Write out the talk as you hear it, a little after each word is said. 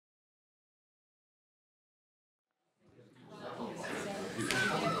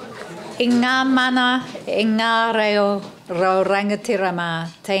I ngā mana, e ngā reo, rau rangatira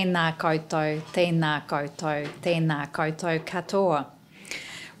tēnā koutou, tēnā koutou, tēnā koutou katoa.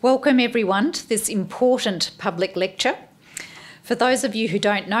 Welcome everyone to this important public lecture. For those of you who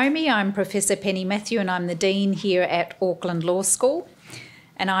don't know me, I'm Professor Penny Matthew and I'm the Dean here at Auckland Law School.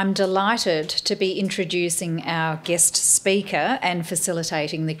 And I'm delighted to be introducing our guest speaker and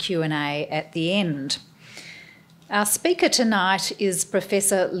facilitating the Q&A at the end. Our speaker tonight is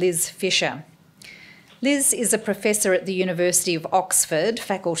Professor Liz Fisher. Liz is a professor at the University of Oxford,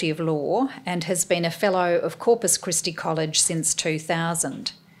 Faculty of Law, and has been a Fellow of Corpus Christi College since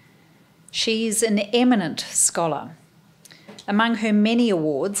 2000. She's an eminent scholar. Among her many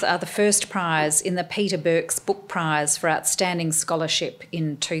awards are the first prize in the Peter Burks Book Prize for Outstanding Scholarship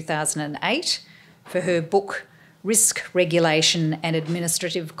in 2008 for her book Risk Regulation and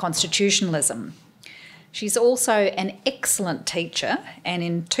Administrative Constitutionalism. She's also an excellent teacher, and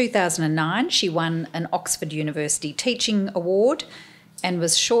in 2009 she won an Oxford University Teaching Award and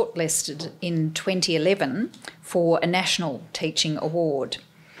was shortlisted in 2011 for a National Teaching Award.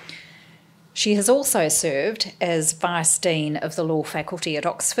 She has also served as Vice Dean of the Law Faculty at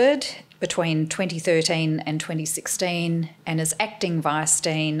Oxford between 2013 and 2016 and as Acting Vice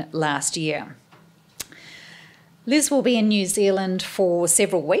Dean last year. Liz will be in New Zealand for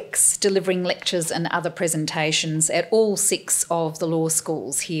several weeks, delivering lectures and other presentations at all 6 of the law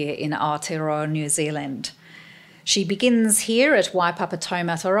schools here in Aotearoa, New Zealand. She begins here at Waipapa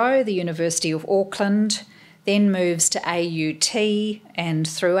Taumataro, the University of Auckland, then moves to AUT and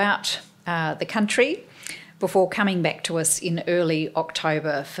throughout the country before coming back to us in early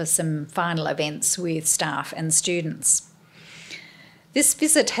October for some final events with staff and students. This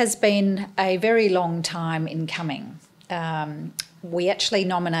visit has been a very long time in coming. We actually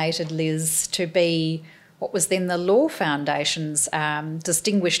nominated Liz to be what was then the Law Foundation's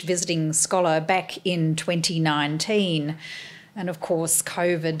Distinguished Visiting Scholar back in 2019. And of course,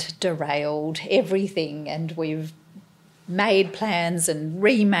 COVID derailed everything and we've made plans and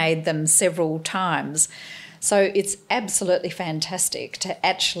remade them several times. So it's absolutely fantastic to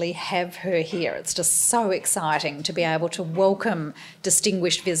actually have her here. It's just so exciting to be able to welcome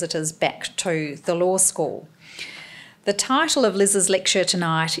distinguished visitors back to the law school. The title of Liz's lecture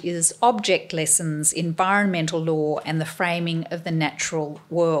tonight is Object Lessons, Environmental Law and the Framing of the Natural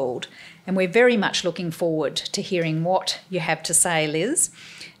World. And we're very much looking forward to hearing what you have to say, Liz,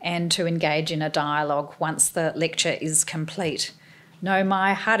 and to engage in a dialogue once the lecture is complete. Nau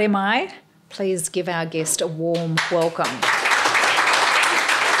mai, haere mai. Please give our guest a warm welcome.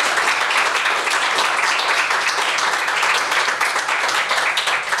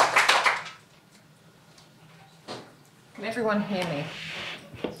 Can everyone hear me?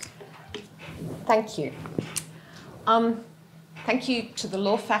 Thank you. Thank you to the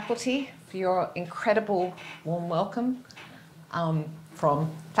law faculty for your incredible warm welcome from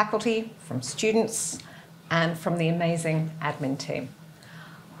faculty, from students, and from the amazing admin team.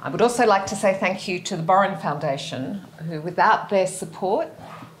 I would also like to say thank you to the Boren Foundation, who without their support,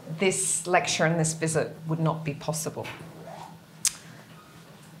 this lecture and this visit would not be possible.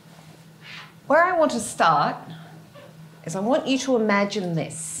 Where I want to start is I want you to imagine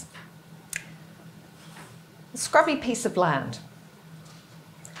this. A scrubby piece of land.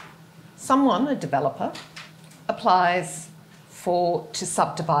 Someone, a developer, applies to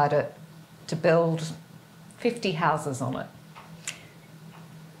subdivide it, to build 50 houses on it.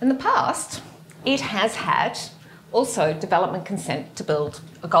 In the past, it has had also development consent to build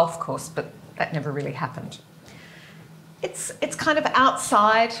a golf course, but that never really happened. It's kind of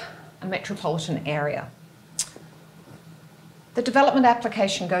outside a metropolitan area. The development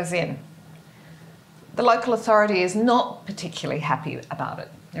application goes in. The local authority is not particularly happy about it.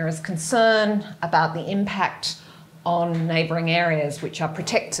 There is concern about the impact on neighbouring areas which are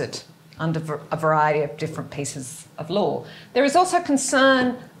protected under a variety of different pieces of law. There is also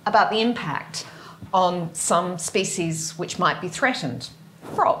concern about the impact on some species which might be threatened,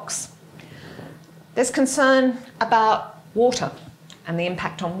 frogs. There's concern about water and the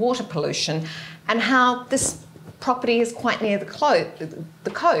impact on water pollution and how this property is quite near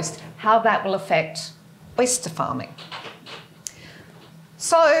the coast, how that will affect oyster farming.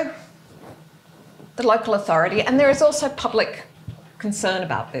 So the local authority, and there is also public concern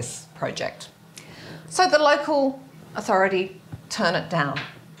about this project. So the local authority turn it down.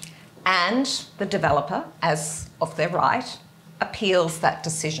 And the developer, as of their right, appeals that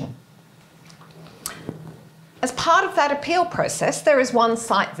decision. As part of that appeal process, there is one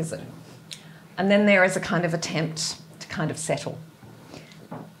site visit, and then there is a kind of attempt to kind of settle.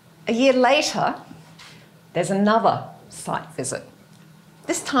 A year later, there's another site visit,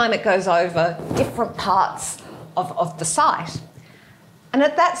 This time it goes over different parts of the site. And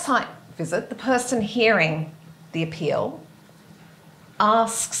at that site visit, the person hearing the appeal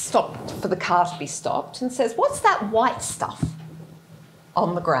asks for the car to be stopped and says, "What's that white stuff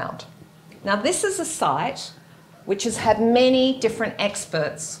on the ground?" Now, this is a site which has had many different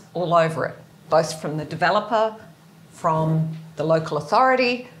experts all over it, both from the developer, from the local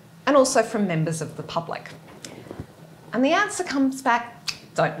authority, and also from members of the public. And the answer comes back,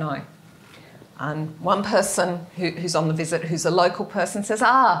 "Don't know." And one person who's on the visit, who's a local person, says,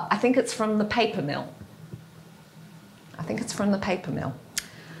 "I think it's from the paper mill. I think it's from the paper mill."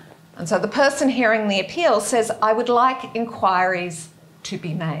 And so the person hearing the appeal says, "I would like inquiries to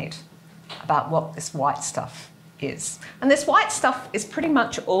be made about what this white stuff is." And this white stuff is pretty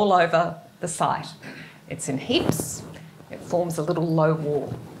much all over the site. It's in heaps. It forms a little low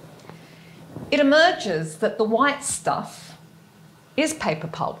wall. It emerges that the white stuff is paper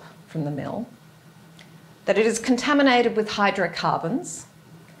pulp from the mill, that it is contaminated with hydrocarbons,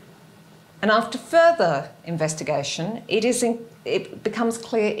 and after further investigation, it becomes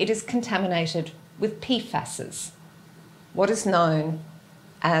clear it is contaminated with PFASs, what is known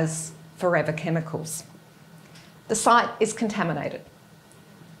as forever chemicals. The site is contaminated.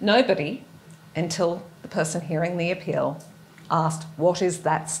 Nobody, until the person hearing the appeal asked, "What is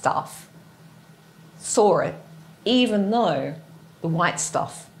that stuff?" saw it, even though the white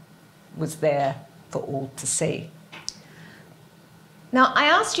stuff was there for all to see. Now, I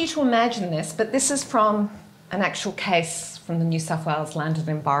asked you to imagine this, but this is from an actual case from the New South Wales Land and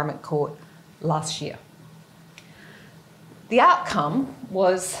Environment Court last year. The outcome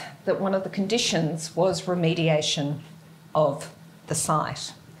was that one of the conditions was remediation of the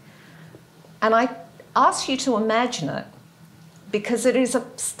site. And I ask you to imagine it because it is a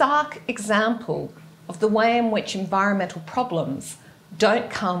stark example of the way in which environmental problems don't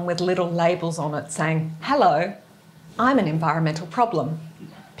come with little labels on it saying, "Hello, I'm an environmental problem.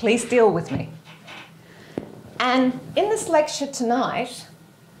 Please deal with me." And in this lecture tonight,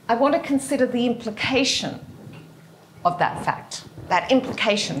 I want to consider the implication of that fact, that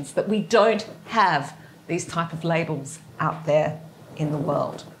implications that we don't have these type of labels out there in the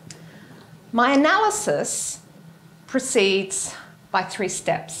world. My analysis proceeds by 3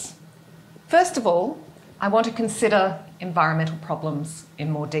 steps. First of all, I want to consider environmental problems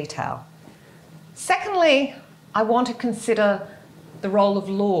in more detail. Secondly, I want to consider the role of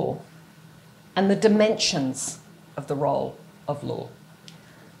law and the dimensions of the role of law.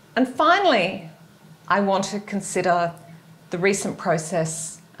 And finally, I want to consider the recent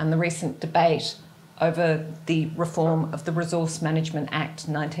process and the recent debate over the reform of the Resource Management Act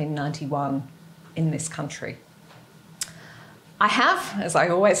 1991 in this country. I have, as I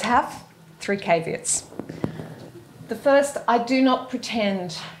always have, 3 caveats. The first, I do not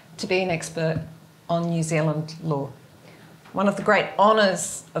pretend to be an expert on New Zealand law. One of the great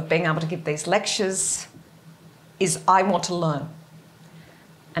honours of being able to give these lectures is I want to learn.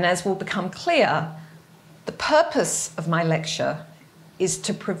 And as will become clear, the purpose of my lecture is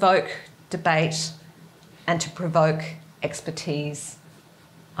to provoke debate and to provoke expertise,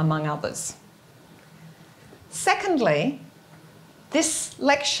 among others. Secondly, this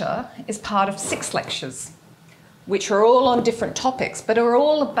lecture is part of 6 lectures, which are all on different topics, but are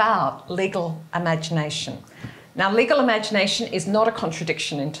all about legal imagination. Now, legal imagination is not a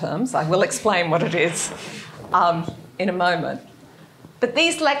contradiction in terms. I will explain what it is in a moment. But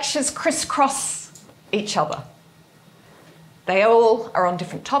these lectures crisscross each other. They all are on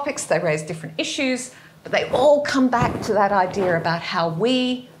different topics, they raise different issues, but they all come back to that idea about how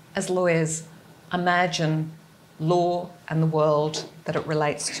we, as lawyers, imagine law and the world that it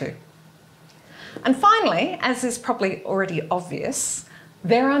relates to. And finally, as is probably already obvious,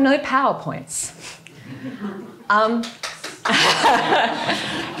 there are no PowerPoints. And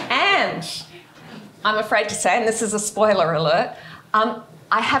I'm afraid to say, and this is a spoiler alert,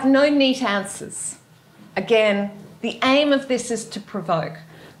 I have no neat answers. Again, the aim of this is to provoke.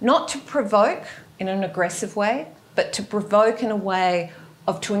 Not to provoke in an aggressive way, but to provoke in a way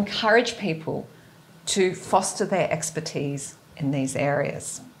of to encourage people to foster their expertise in these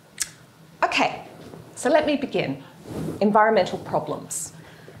areas. Okay, so let me begin. Environmental problems.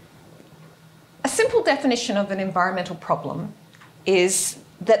 A simple definition of an environmental problem is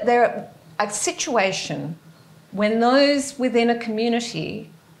that they're a situation when those within a community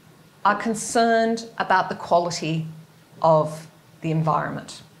are concerned about the quality of the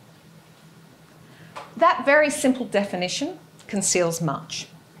environment. That very simple definition conceals much.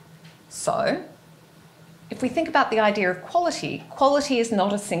 So, if we think about the idea of quality, quality is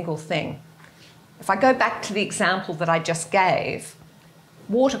not a single thing. If I go back to the example that I just gave,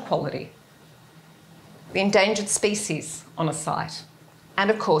 water quality, the endangered species on a site, and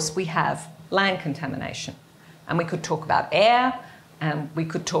of course we have land contamination. And we could talk about air, and we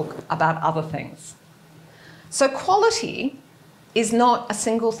could talk about other things. So quality is not a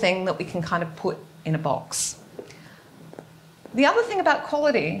single thing that we can kind of put in a box. The other thing about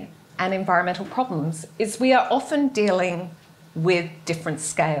quality and environmental problems is we are often dealing with different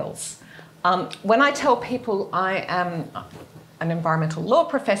scales. When I tell people I am an environmental law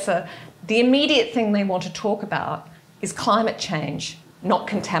professor, the immediate thing they want to talk about is climate change, not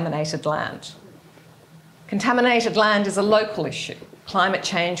contaminated land. Contaminated land is a local issue. Climate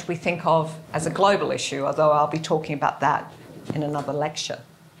change we think of as a global issue, although I'll be talking about that in another lecture.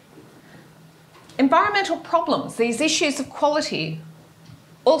 Environmental problems, these issues of quality,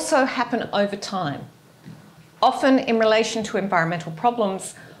 also happen over time. Often in relation to environmental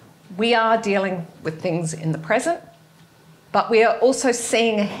problems, we are dealing with things in the present, but we are also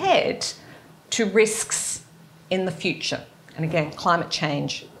seeing ahead to risks in the future. And again, climate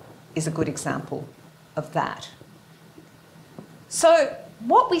change is a good example of that. So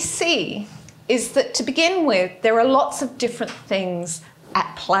what we see is that, to begin with, there are lots of different things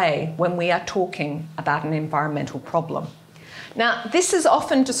at play when we are talking about an environmental problem. Now, this is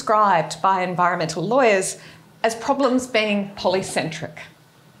often described by environmental lawyers as problems being polycentric.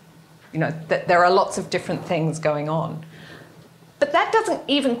 You know, that there are lots of different things going on. But that doesn't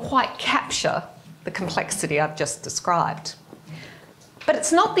even quite capture the complexity I've just described. But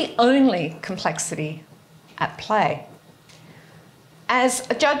it's not the only complexity at play. As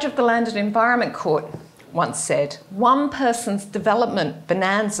a judge of the Land and Environment Court once said, one person's development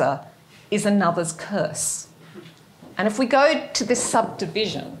bonanza is another's curse. And if we go to this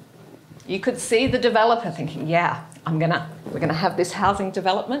subdivision, you could see the developer thinking, yeah, we're gonna have this housing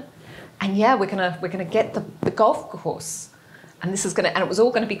development, and yeah, we're gonna get the golf course. And it was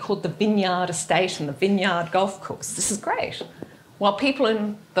all gonna be called the Vineyard Estate and the Vineyard Golf Course. This is great. While people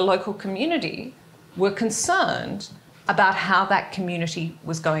in the local community were concerned about how that community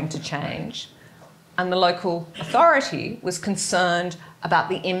was going to change, and the local authority was concerned about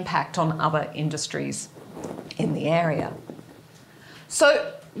the impact on other industries in the area.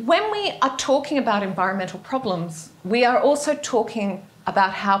 So when we are talking about environmental problems, we are also talking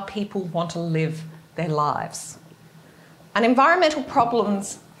about how people want to live their lives. And environmental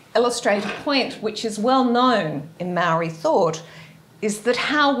problems illustrate a point which is well known in Maori thought, is that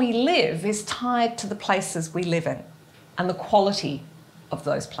how we live is tied to the places we live in and the quality of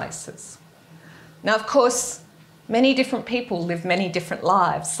those places. Now, of course, many different people live many different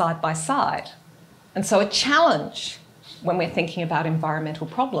lives side by side. And so a challenge when we're thinking about environmental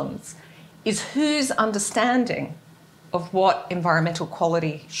problems is whose understanding of what environmental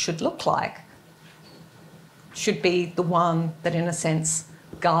quality should look like should be the one that, in a sense,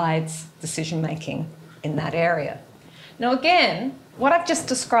 guides decision-making in that area. Now, again, what I've just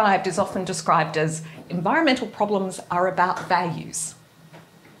described is often described as environmental problems are about values.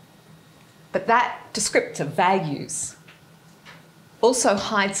 But that descriptor, values, also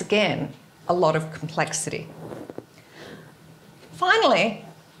hides, again, a lot of complexity. Finally,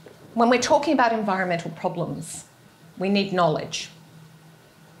 when we're talking about environmental problems, we need knowledge.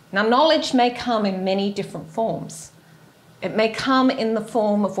 Now, knowledge may come in many different forms. It may come in the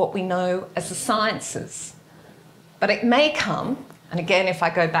form of what we know as the sciences, but it may come, and again, if I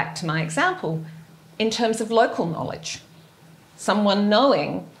go back to my example, in terms of local knowledge. Someone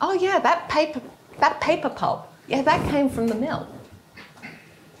knowing, oh yeah, that paper pulp, yeah, that came from the mill.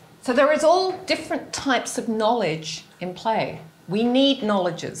 So there is all different types of knowledge in play. We need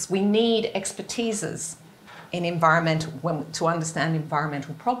knowledges, we need expertises in to understand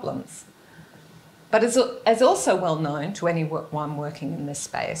environmental problems. But as also well known to anyone working in this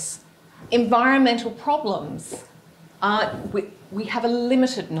space, environmental problems we have a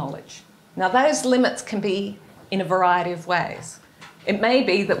limited knowledge. Now, those limits can be in a variety of ways. It may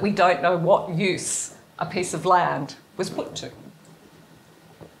be that we don't know what use a piece of land was put to.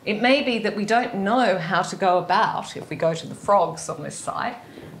 It may be that we don't know how to go about, if we go to the frogs on this site,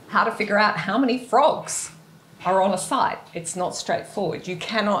 how to figure out how many frogs are on a site. It's not straightforward. You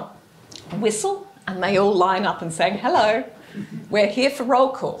cannot whistle and they all line up and say, hello, we're here for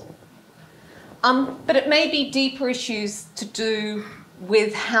roll call. But it may be deeper issues to do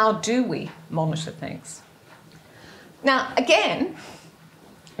with how do we monitor things. Now, again,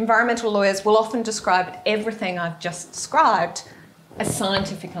 environmental lawyers will often describe everything I've just described as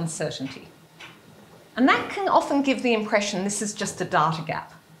scientific uncertainty. And that can often give the impression this is just a data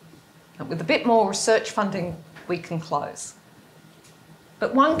gap. And with a bit more research funding, we can close.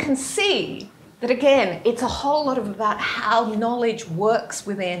 But one can see that again, it's a whole lot about how knowledge works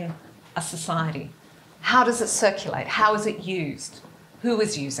within a society. How does it circulate? How is it used? Who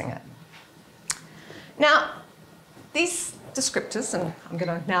is using it? Now, these descriptors, and I'm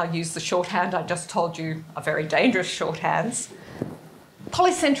going to now use the shorthand I just told you are very dangerous shorthands,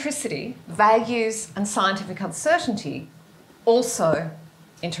 polycentricity, values, and scientific uncertainty also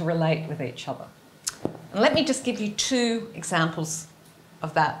interrelate with each other. And let me just give you two examples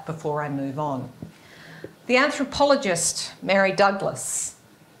of that before I move on. The anthropologist Mary Douglas,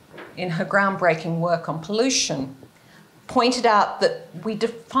 in her groundbreaking work on pollution, pointed out that we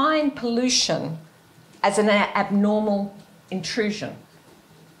define pollution as an abnormal intrusion.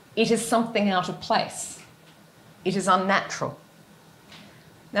 It is something out of place. It is unnatural.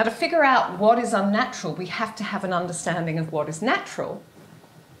 Now, to figure out what is unnatural, we have to have an understanding of what is natural,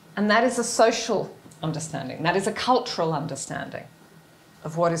 and that is a social understanding. That is a cultural understanding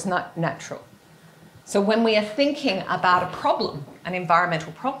of what is not natural. So when we are thinking about a problem, an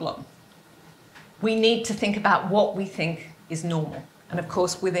environmental problem, we need to think about what we think is normal. And of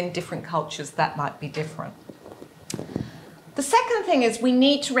course, within different cultures, that might be different. The second thing is we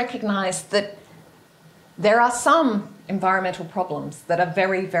need to recognise that there are some environmental problems that are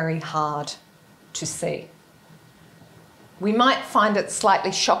very, very hard to see. We might find it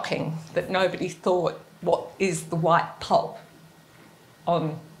slightly shocking that nobody thought, what is the white pulp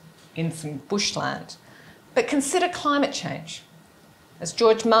in some bushland? But consider climate change. As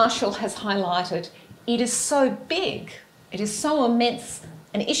George Marshall has highlighted, it is so big, it is so immense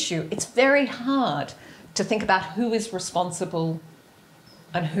an issue, it's very hard to think about who is responsible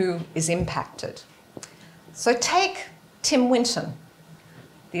and who is impacted. So take Tim Winton,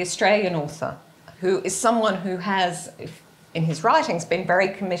 the Australian author, who is someone who has, in his writings, been very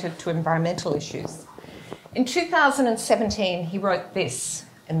committed to environmental issues. In 2017, he wrote this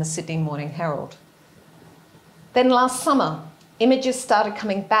in the Sydney Morning Herald. Then last summer, images started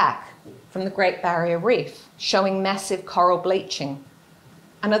coming back from the Great Barrier Reef showing massive coral bleaching.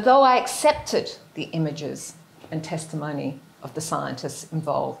 And although I accepted the images and testimony of the scientists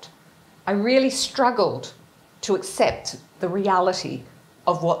involved, I really struggled to accept the reality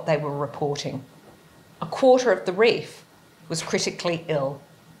of what they were reporting. A quarter of the reef was critically ill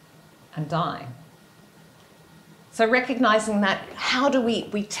and dying. So recognising that, how do we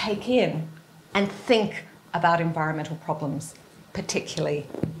take in and think about environmental problems, particularly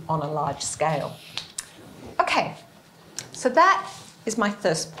on a large scale? Okay, so that is my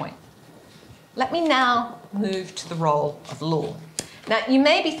first point. Let me now move to the role of law. Now, you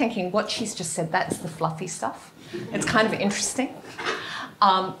may be thinking, what she's just said, that's the fluffy stuff. It's kind of interesting.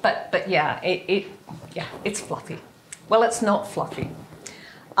 But yeah, it's fluffy. Well, it's not fluffy.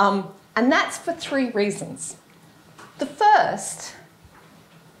 And that's for three reasons. The first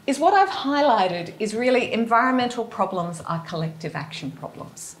is what I've highlighted is really environmental problems are collective action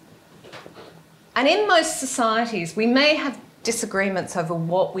problems. And in most societies, we may have disagreements over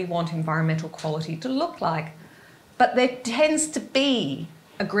what we want environmental quality to look like, but there tends to be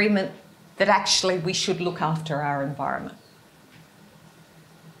agreement that actually we should look after our environment.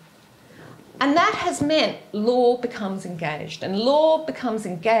 And that has meant law becomes engaged. And law becomes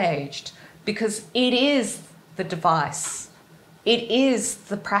engaged because it is the device, it is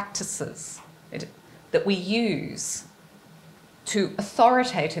the practices that we use to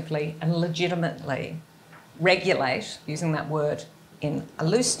authoritatively and legitimately regulate, using that word in a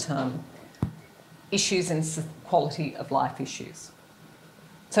loose term, issues in quality of life issues.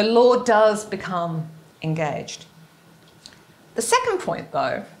 So law does become engaged. The second point,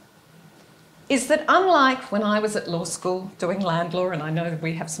 though, is that unlike when I was at law school doing land law, and I know that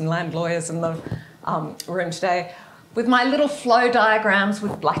we have some land lawyers in the room today, with my little flow diagrams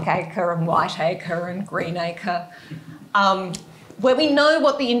with black acre and white acre and green acre, where we know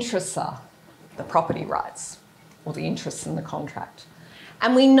what the interests are, the property rights, or the interests in the contract.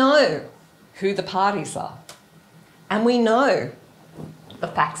 And we know who the parties are. And we know the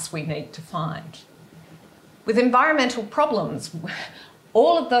facts we need to find. With environmental problems,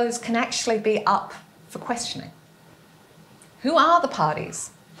 all of those can actually be up for questioning. Who are the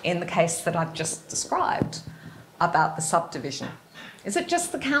parties in the case that I've just described about the subdivision? Is it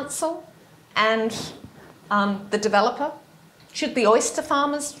just the council and the developer? Should the oyster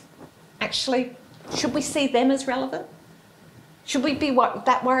farmers should we see them as relevant? Should we be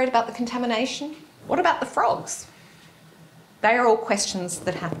that worried about the contamination? What about the frogs? They are all questions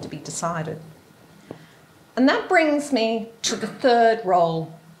that have to be decided. And that brings me to the third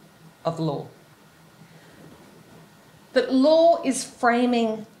role of law. That law is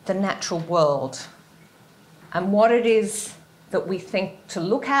framing the natural world and what it is that we think to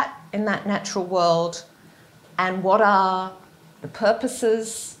look at in that natural world, and what are the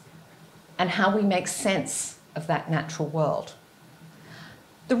purposes and how we make sense of that natural world.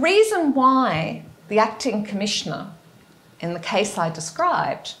 The reason why the acting commissioner, in the case I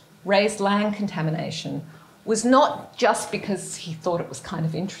described, raised land contamination was not just because he thought it was kind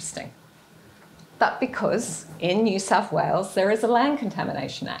of interesting, but because in New South Wales there is a Land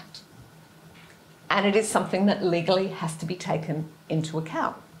Contamination Act. And it is something that legally has to be taken into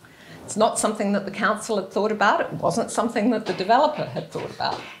account. It's not something that the council had thought about. It wasn't something that the developer had thought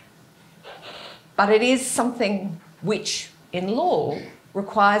about. But it is something which, in law,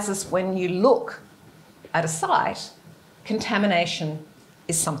 requires us, when you look at a site, contamination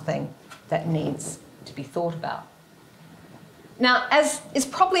is something that needs to be thought about. Now, as is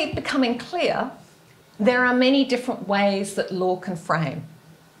probably becoming clear, there are many different ways that law can frame.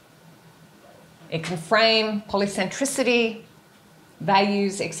 It can frame polycentricity,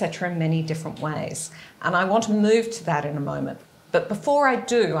 values, etc., in many different ways. And I want to move to that in a moment. But before I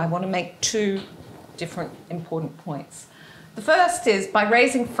do, I want to make two different important points. The first is, by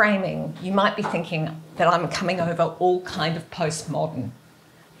raising framing, you might be thinking that I'm coming over all kind of postmodern.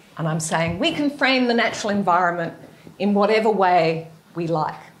 And I'm saying we can frame the natural environment in whatever way we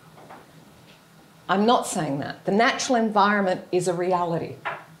like. I'm not saying that. The natural environment is a reality.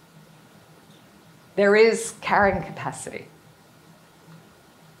 There is carrying capacity.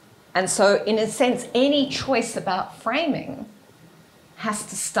 And so, in a sense, any choice about framing has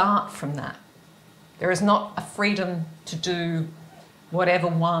to start from that. There is not a freedom to do whatever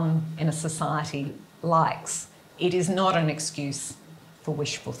one in a society likes. It is not an excuse for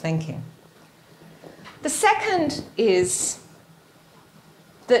wishful thinking. The second is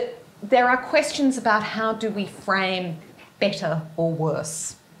that there are questions about how do we frame better or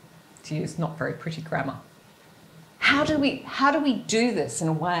worse, to use not very pretty grammar. How do we do this in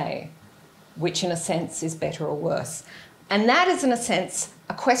a way which, in a sense, is better or worse? And that is, in a sense,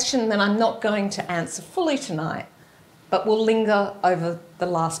 a question that I'm not going to answer fully tonight, but will linger over the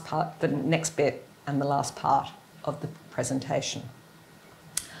last part, the next bit, and the last part of the presentation.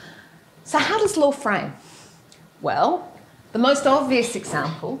 So how does law frame? Well, the most obvious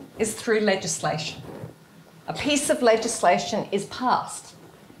example is through legislation. A piece of legislation is passed.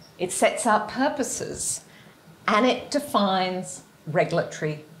 It sets out purposes and it defines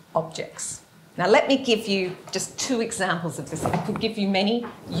regulatory objects. Now, let me give you just two examples of this. I could give you many.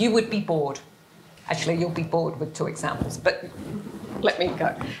 You would be bored. Actually, you'll be bored with two examples, but let me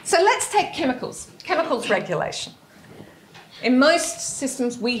go. So let's take chemicals regulation. In most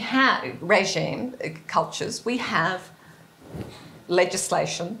systems we have, cultures, we have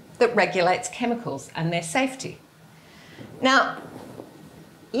legislation that regulates chemicals and their safety. Now,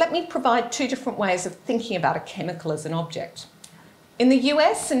 let me provide two different ways of thinking about a chemical as an object. In the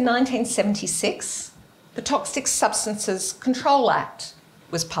US in 1976, the Toxic Substances Control Act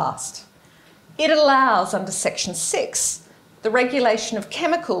was passed. It allows, under Section 6, the regulation of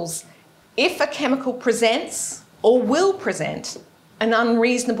chemicals if a chemical presents or will present an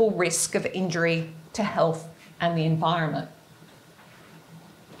unreasonable risk of injury to health and the environment.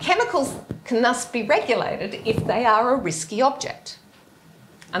 Chemicals can thus be regulated if they are a risky object.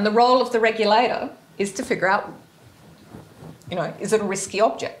 And the role of the regulator is to figure out, is it a risky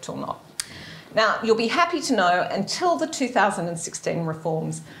object or not? Now, you'll be happy to know, until the 2016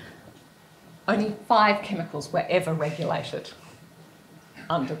 reforms, only 5 chemicals were ever regulated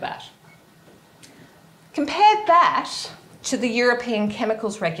under that. Compare that to the European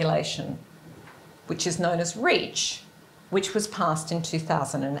Chemicals Regulation, which is known as REACH, which was passed in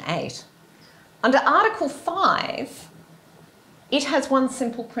 2008. Under Article 5, it has one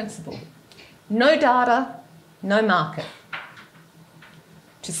simple principle: no data, no market.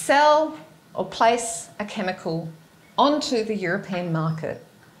 To sell or place a chemical onto the European market,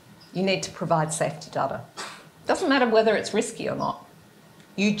 you need to provide safety data. Doesn't matter whether it's risky or not.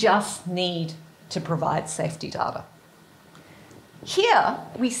 You just need to provide safety data. Here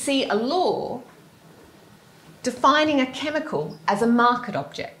we see a law defining a chemical as a market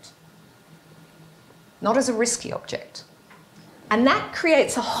object, not as a risky object. And that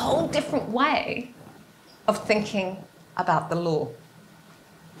creates a whole different way of thinking about the law.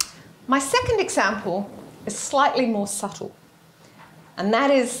 My second example is slightly more subtle, and that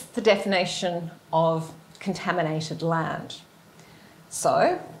is the definition of contaminated land.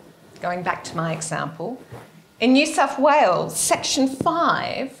 So, going back to my example, in New South Wales, Section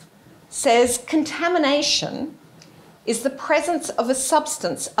 5 says contamination is the presence of a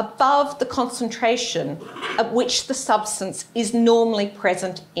substance above the concentration at which the substance is normally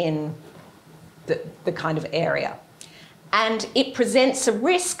present in the kind of area. and it presents a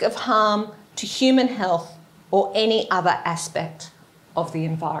risk of harm to human health or any other aspect of the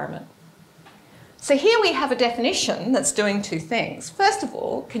environment. So here we have a definition that's doing two things. First of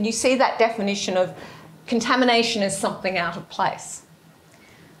all, can you see that definition of contamination as something out of place?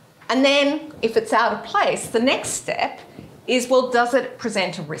 And then, if it's out of place, the next step is, well, does it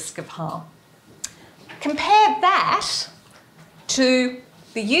present a risk of harm? Compare that to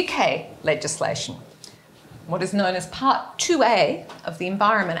the UK legislation, what is known as Part 2A of the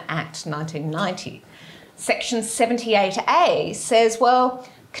Environment Act 1990. Section 78A says, well,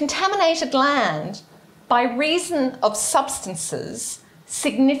 contaminated land, by reason of substances,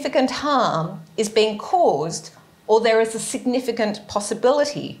 significant harm is being caused, or there is a significant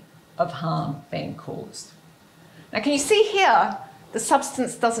possibility of harm being caused. Now, can you see here, the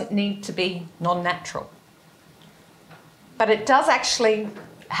substance doesn't need to be non-natural, but it does actually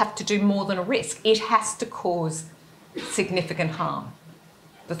have to do more than a risk. It has to cause significant harm.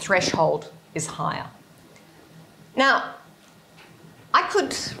 The threshold is higher. Now, I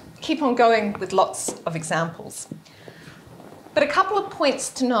could keep on going with lots of examples, but a couple of points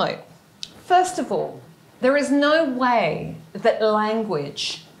to note. First of all, there is no way that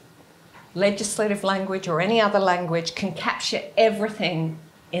language, legislative language or any other language, can capture everything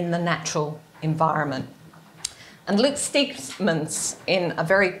in the natural environment. And Luke Steegmans, in a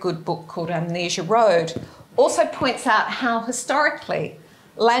very good book called Amnesia Road, also points out how historically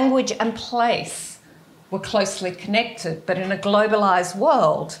language and place were closely connected, but in a globalised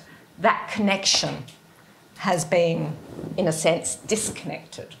world, that connection has been, in a sense,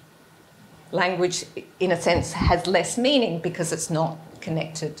 disconnected. Language, in a sense, has less meaning because it's not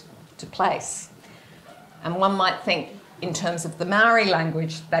connected to place. And one might think, in terms of the Maori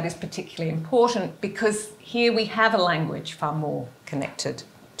language, that is particularly important because here we have a language far more connected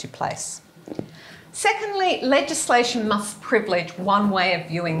to place. Secondly, legislation must privilege one way of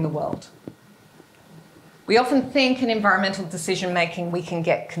viewing the world. We often think in environmental decision-making we can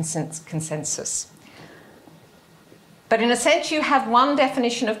get consensus. But in a sense, you have one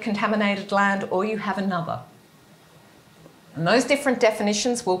definition of contaminated land or you have another. And those different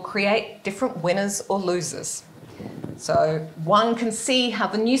definitions will create different winners or losers. So one can see how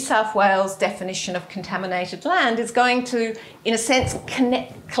the New South Wales definition of contaminated land is going to, in a sense,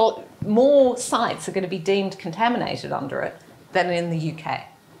 more sites are going to be deemed contaminated under it than in the UK.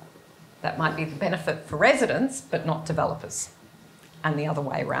 That might be the benefit for residents, but not developers, and the other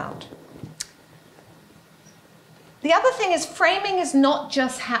way around. The other thing is framing is not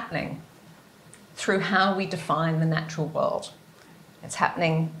just happening through how we define the natural world. It's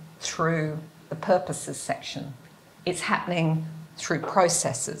happening through the purposes section. It's happening through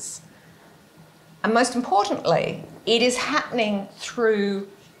processes. And most importantly, it is happening through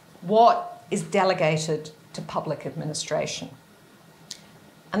what is delegated to public administration.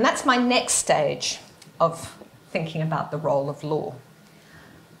 And that's my next stage of thinking about the role of law.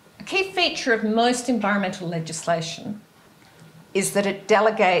 A key feature of most environmental legislation is that it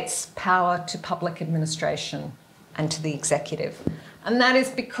delegates power to public administration and to the executive. And that is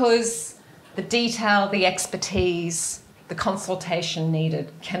because the detail, the expertise, the consultation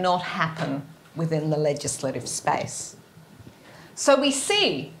needed cannot happen within the legislative space. So we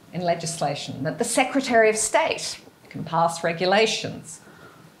see in legislation that the Secretary of State can pass regulations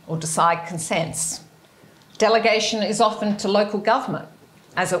or decide consents. Delegation is often to local government,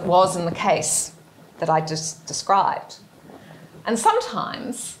 as it was in the case that I just described. And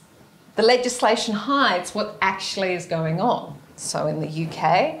sometimes the legislation hides what actually is going on. So in the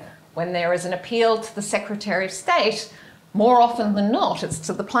UK, when there is an appeal to the Secretary of State, more often than not, it's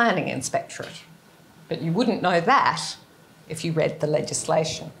to the Planning Inspectorate. But you wouldn't know that if you read the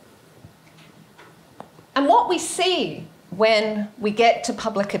legislation. And what we see when we get to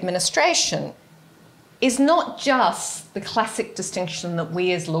public administration is not just the classic distinction that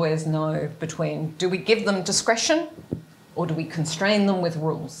we as lawyers know between do we give them discretion or do we constrain them with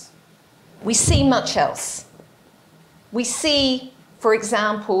rules? We see much else. We see, for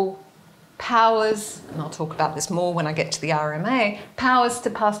example, powers, and I'll talk about this more when I get to the RMA, powers to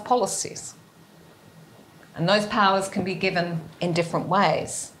pass policies. And those powers can be given in different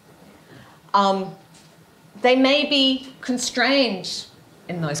ways. They may be constrained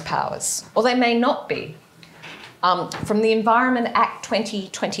in those powers, or they may not be. From the Environment Act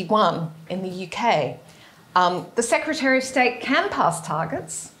 2021 in the UK, the Secretary of State can pass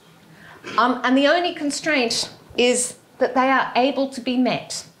targets, and the only constraint is that they are able to be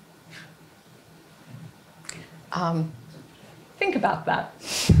met. Think about that.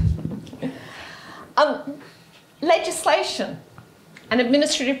 Legislation and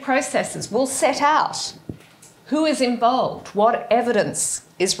administrative processes will set out Who is involved? What evidence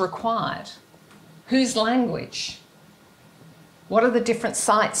is required? Whose language? What are the different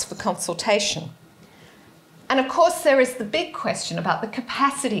sites for consultation? And of course, there is the big question about the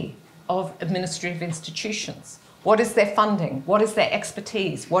capacity of administrative institutions. What is their funding? What is their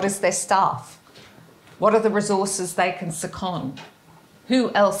expertise? What is their staff? What are the resources they can second?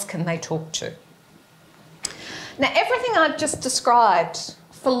 Who else can they talk to? Now, everything I've just described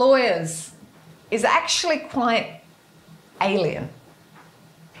for lawyers is actually quite alien.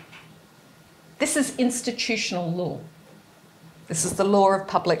 This is institutional law. This is the law of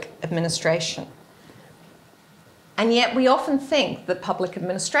public administration. And yet we often think that public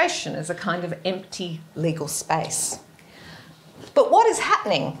administration is a kind of empty legal space. But what is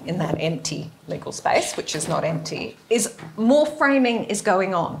happening in that empty legal space, which is not empty, is more framing is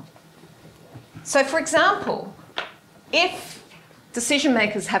going on. So, for example, if decision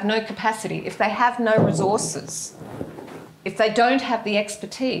makers have no capacity, if they have no resources, if they don't have the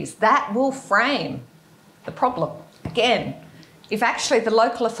expertise, that will frame the problem. Again, if actually the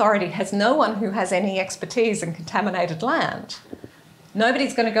local authority has no one who has any expertise in contaminated land,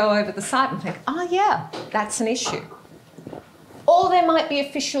 nobody's going to go over the site and think, oh yeah, that's an issue. Or there might be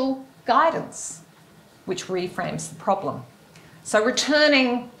official guidance which reframes the problem. So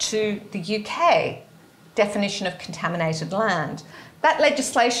returning to the UK definition of contaminated land, that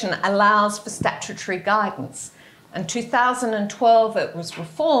legislation allows for statutory guidance. In 2012 it was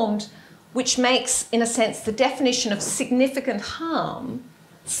reformed, which makes, in a sense, the definition of significant harm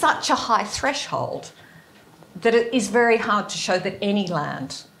such a high threshold that it is very hard to show that any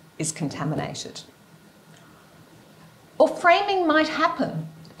land is contaminated. Or framing might happen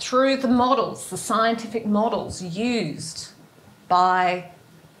through the models, the scientific models used by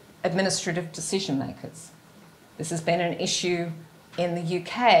administrative decision makers. This has been an issue in the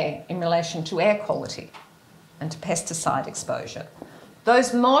UK in relation to air quality and to pesticide exposure.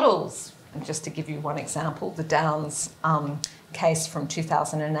 Those models, and just to give you one example, the Downs case from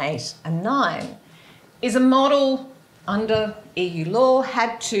 2008 and 9, is a model under EU law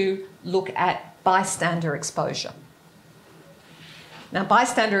had to look at bystander exposure. Now,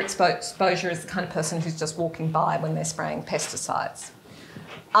 bystander exposure is the kind of person who's just walking by when they're spraying pesticides.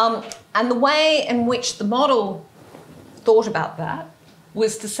 And the way in which the model thought about that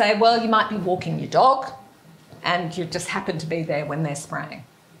was to say, well, you might be walking your dog and you just happen to be there when they're spraying.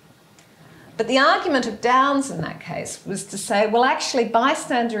 But the argument of Downs in that case was to say, well, actually,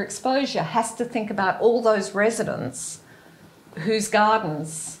 bystander exposure has to think about all those residents whose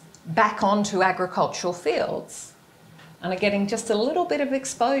gardens back onto agricultural fields and are getting just a little bit of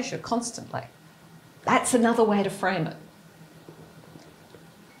exposure constantly. That's another way to frame it.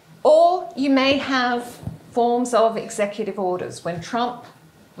 Or you may have forms of executive orders. When Trump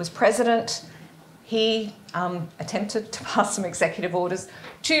was president, he attempted to pass some executive orders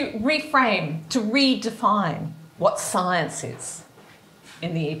to reframe, to redefine what science is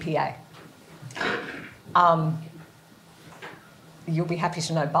in the EPA. You'll be happy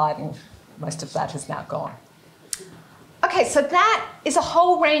to know Biden, most of that has now gone. Okay, so that is a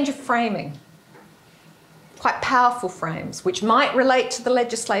whole range of framing, quite powerful frames, which might relate to the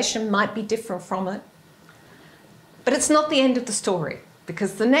legislation, might be different from it. But it's not the end of the story,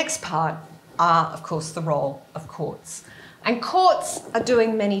 because the next part are, of course, the role of courts. And courts are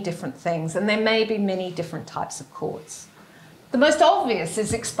doing many different things, and there may be many different types of courts. The most obvious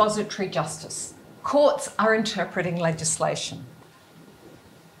is expository justice. Courts are interpreting legislation.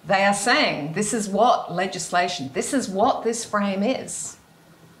 They are saying, this is what legislation, this is what this frame is.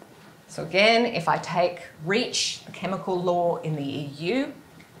 So again, if I take REACH, the chemical law in the EU,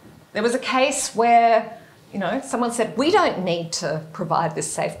 there was a case where someone said, we don't need to provide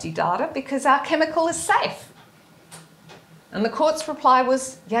this safety data because our chemical is safe. And the court's reply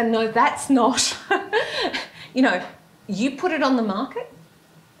was, yeah, no, that's not. You put it on the market,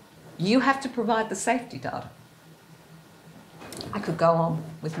 you have to provide the safety data. I could go on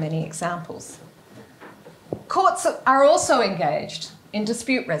with many examples. Courts are also engaged in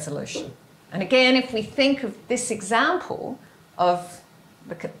dispute resolution. And again, if we think of this example of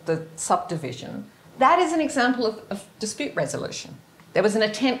the subdivision, that is an example of dispute resolution. There was an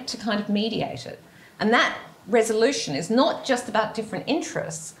attempt to kind of mediate it. And that resolution is not just about different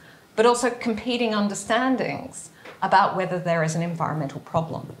interests, but also competing understandings about whether there is an environmental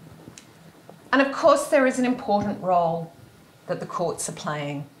problem. And of course, there is an important role that the courts are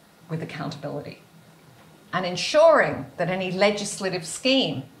playing with accountability and ensuring that any legislative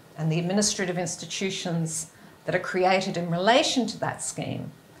scheme and the administrative institutions that are created in relation to that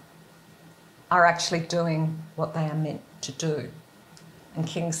scheme are actually doing what they are meant to do. And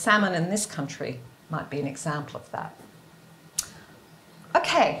King Salmon in this country might be an example of that.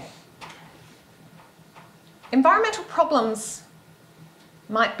 Okay. Environmental problems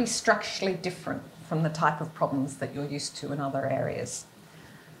might be structurally different from the type of problems that you're used to in other areas.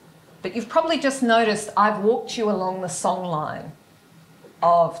 But you've probably just noticed I've walked you along the song line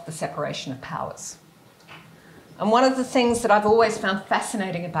of the separation of powers. And one of the things that I've always found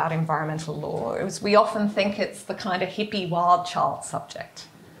fascinating about environmental law is we often think it's the kind of hippie wild child subject.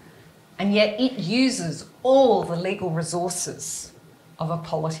 And yet it uses all the legal resources of a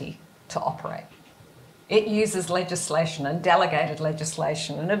polity to operate. It uses legislation and delegated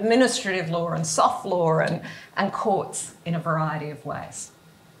legislation and administrative law and soft law and courts in a variety of ways.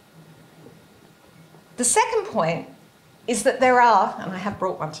 The second point is that there are, and I have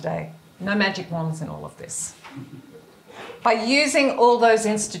brought one today, no magic wands in all of this. By using all those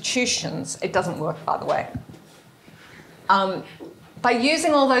institutions, it doesn't work, by the way. By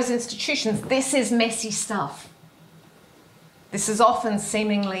using all those institutions, this is messy stuff. This is often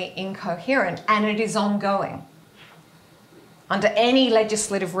seemingly incoherent, and it is ongoing. Under any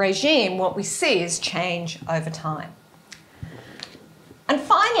legislative regime, what we see is change over time. And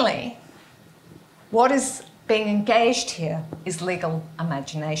finally, what is being engaged here is legal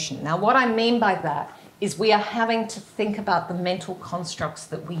imagination. Now, what I mean by that is we are having to think about the mental constructs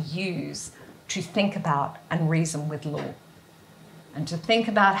that we use to think about and reason with law. And to think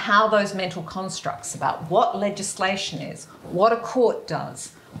about how those mental constructs about what legislation is, what a court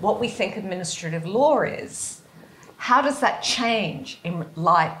does, what we think administrative law is, how does that change in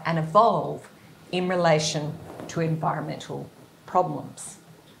light and evolve in relation to environmental problems?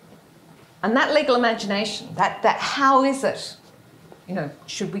 And that legal imagination, that how is it,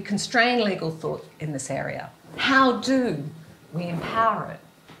 should we constrain legal thought in this area? How do we empower it?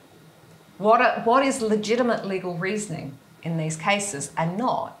 What is legitimate legal reasoning in these cases and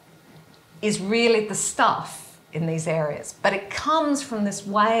not, is really the stuff in these areas. But it comes from this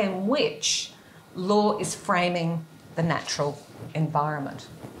way in which law is framing the natural environment.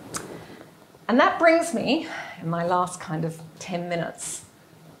 And that brings me, in my last kind of 10 minutes,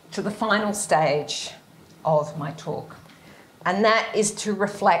 to the final stage of my talk. And that is to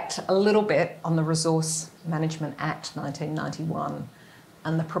reflect a little bit on the Resource Management Act 1991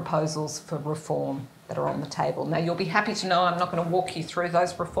 and the proposals for reform that are on the table. Now, you'll be happy to know I'm not going to walk you through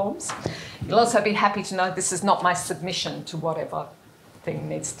those reforms. You'll also be happy to know this is not my submission to whatever thing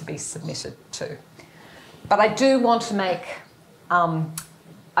needs to be submitted to. But I do want to make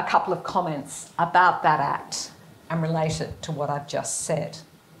a couple of comments about that Act and relate it to what I've just said.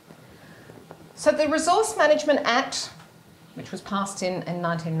 So the Resource Management Act, which was passed in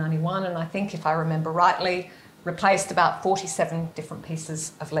 1991, and I think, if I remember rightly, replaced about 47 different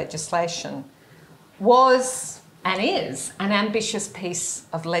pieces of legislation, was and is an ambitious piece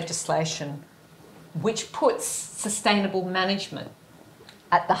of legislation which puts sustainable management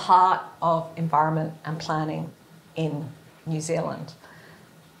at the heart of environment and planning in New Zealand.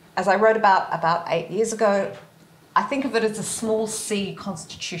 As I wrote about 8 years ago, I think of it as a small c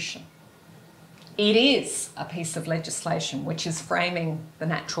constitution. It is a piece of legislation which is framing the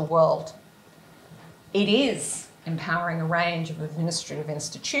natural world. It is empowering a range of administrative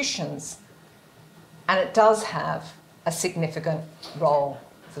institutions, and it does have a significant role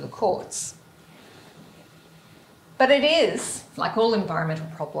for the courts. But it is, like all environmental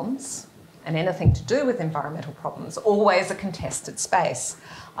problems, and anything to do with environmental problems, always a contested space.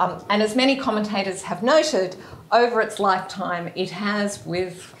 And as many commentators have noted, over its lifetime, it has,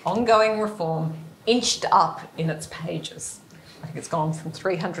 with ongoing reform, inched up in its pages. I think it's gone from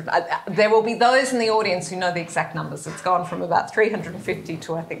 300, there will be those in the audience who know the exact numbers. It's gone from about 350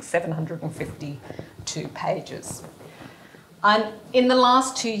 to, I think, 752 pages. And in the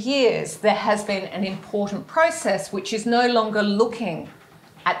last 2 years, there has been an important process which is no longer looking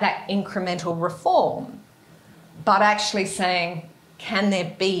at that incremental reform, but actually saying, can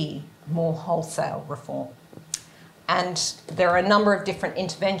there be more wholesale reform? And there are a number of different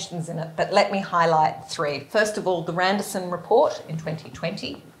interventions in it, but let me highlight three. First of all, the Randerson report in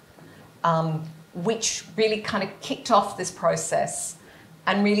 2020, which really kind of kicked off this process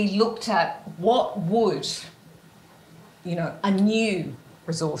and really looked at what would, a new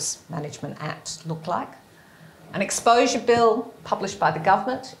Resource Management Act look like. An exposure bill published by the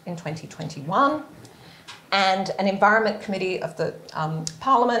government in 2021, and an Environment Committee of the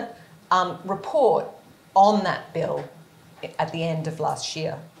Parliament report on that bill at the end of last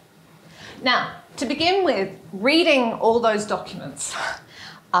year. Now, to begin with, reading all those documents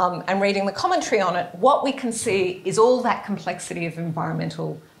and reading the commentary on it, what we can see is all that complexity of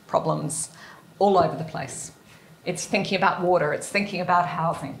environmental problems all over the place. It's thinking about water, it's thinking about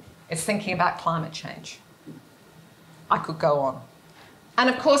housing, It's thinking about climate change. I could go on. And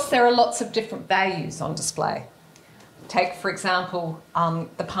of course, there are lots of different values on display. Take, for example,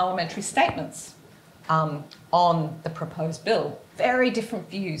 the parliamentary statements on the proposed bill. Very different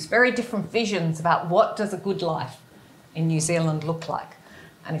views, very different visions about what does a good life in New Zealand look like.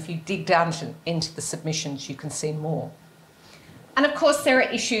 And if you dig down into the submissions, you can see more. And of course, there are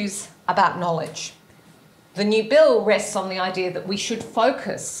issues about knowledge. The new bill rests on the idea that we should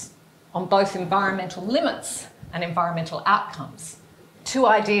focus on both environmental limits and environmental outcomes. Two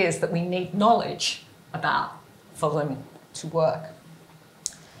ideas that we need knowledge about for them to work.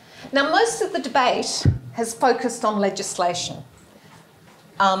 Now, most of the debate has focused on legislation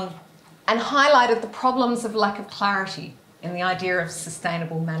and highlighted the problems of lack of clarity in the idea of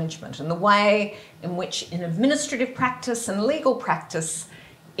sustainable management and the way in which in administrative practice and legal practice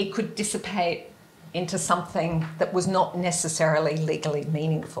it could dissipate into something that was not necessarily legally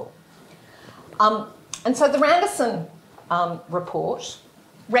meaningful. And so the Randerson report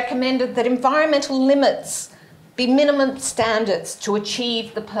recommended that environmental limits be minimum standards to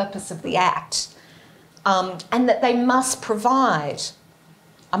achieve the purpose of the Act, and that they must provide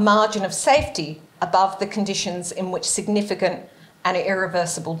a margin of safety above the conditions in which significant and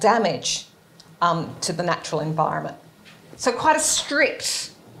irreversible damage to the natural environment. So quite a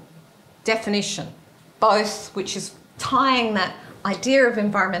strict definition, both which is tying that idea of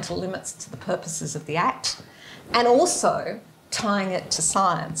environmental limits to the purposes of the Act and also tying it to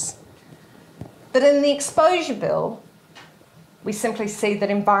science. But in the exposure bill, we simply see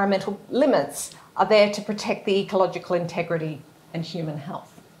that environmental limits are there to protect the ecological integrity and human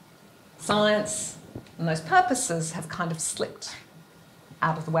health. Science and those purposes have kind of slipped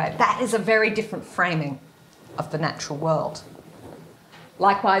out of the way. That is a very different framing of the natural world.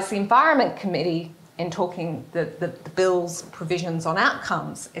 Likewise, the Environment Committee, in talking the bill's provisions on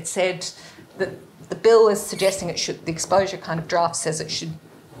outcomes, it said that the bill is suggesting it should, the exposure kind of draft says it should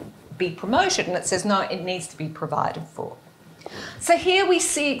be promoted, and it says no, it needs to be provided for. So here we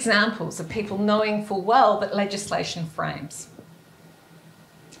see examples of people knowing full well that legislation frames.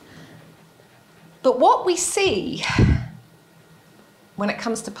 But what we see when it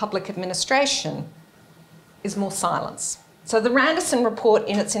comes to public administration is more silence. So the Randerson report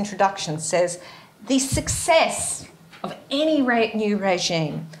in its introduction says the success of any new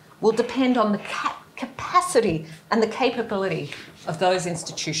regime will depend on the capacity and the capability of those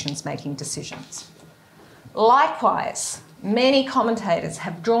institutions making decisions. Likewise, many commentators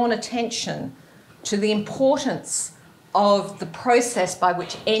have drawn attention to the importance of the process by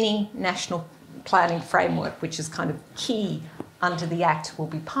which any national planning framework, which is kind of key under the Act, will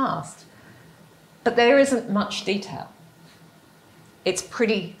be passed. But there isn't much detail. It's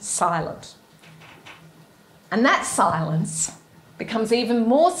pretty silent. And that silence becomes even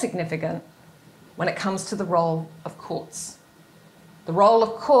more significant when it comes to the role of courts. The role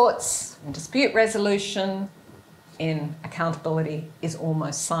of courts in dispute resolution, in accountability, is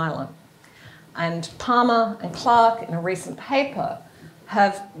almost silent. And Palmer and Clark, in a recent paper,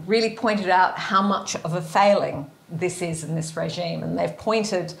 have really pointed out how much of a failing this is in this regime. And they've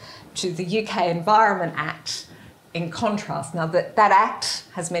pointed to the UK Environment Act in contrast. Now, that Act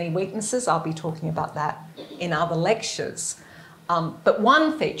has many weaknesses. I'll be talking about that in other lectures. But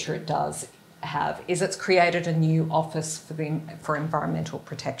one feature it does have is it's created a new office for environmental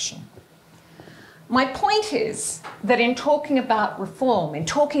protection. My point is that in talking about reform, in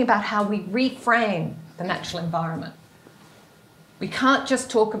talking about how we reframe the natural environment, we can't just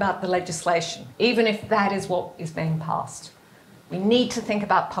talk about the legislation, even if that is what is being passed. We need to think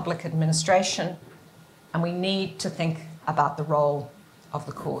about public administration, and we need to think about the role of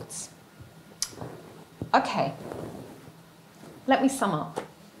the courts. Okay, let me sum up.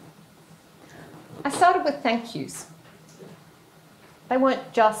 I started with thank yous. They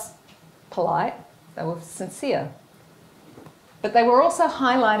weren't just polite, they were sincere. But they were also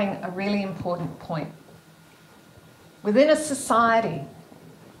highlighting a really important point. Within a society,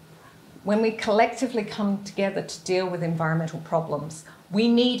 when we collectively come together to deal with environmental problems, we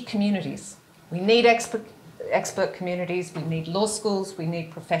need communities. We need expert communities, we need law schools, we need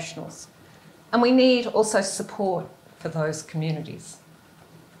professionals. And we need also support for those communities.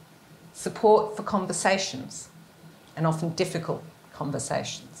 Support for conversations, and often difficult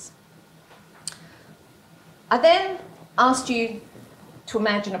conversations. I then asked you to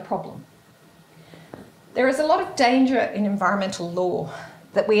imagine a problem. There is a lot of danger in environmental law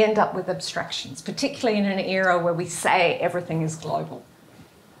that we end up with abstractions, particularly in an era where we say everything is global.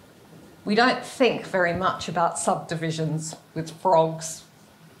 We don't think very much about subdivisions with frogs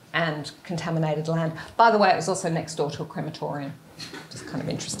and contaminated land. By the way, it was also next door to a crematorium. Just kind of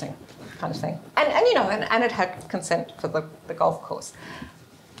interesting kind of thing. And it had consent for the golf course.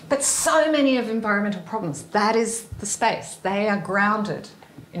 But so many of environmental problems, that is the space. They are grounded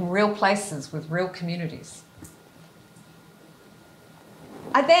in real places with real communities.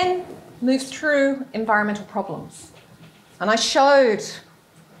 I then moved through environmental problems, and I showed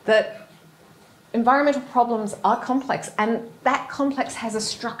that environmental problems are complex, and that complex has a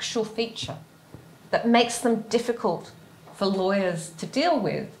structural feature that makes them difficult for lawyers to deal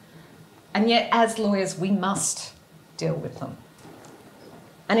with, and yet as lawyers we must deal with them.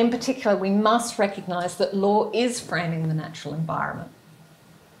 And in particular, we must recognise that law is framing the natural environment,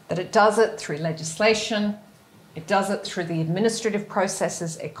 that it does it through legislation, it does it through the administrative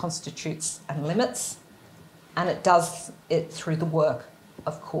processes it constitutes and limits, and it does it through the work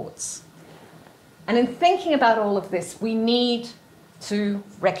of courts. And in thinking about all of this, we need to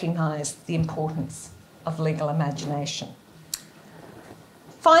recognise the importance of legal imagination.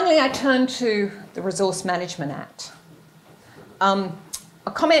 Finally, I turn to the Resource Management Act. A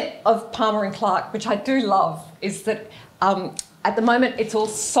comment of Palmer and Clark, which I do love, is that at the moment it's all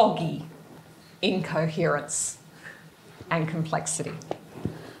soggy incoherence and complexity.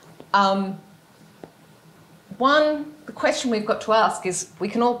 The question we've got to ask is, we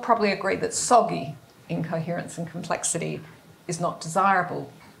can all probably agree that soggy incoherence and complexity is not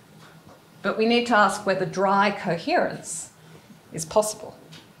desirable, but we need to ask whether dry coherence is possible.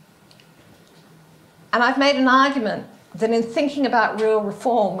 And I've made an argument that in thinking about real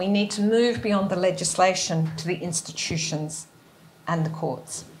reform, we need to move beyond the legislation to the institutions and the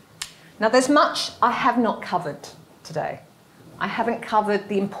courts. Now, there's much I have not covered today. I haven't covered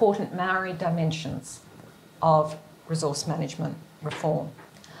the important Maori dimensions of resource management reform.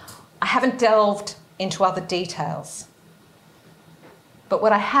 I haven't delved into other details. But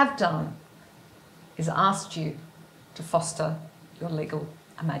what I have done is asked you to foster your legal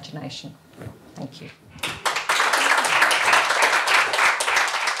imagination. Thank you.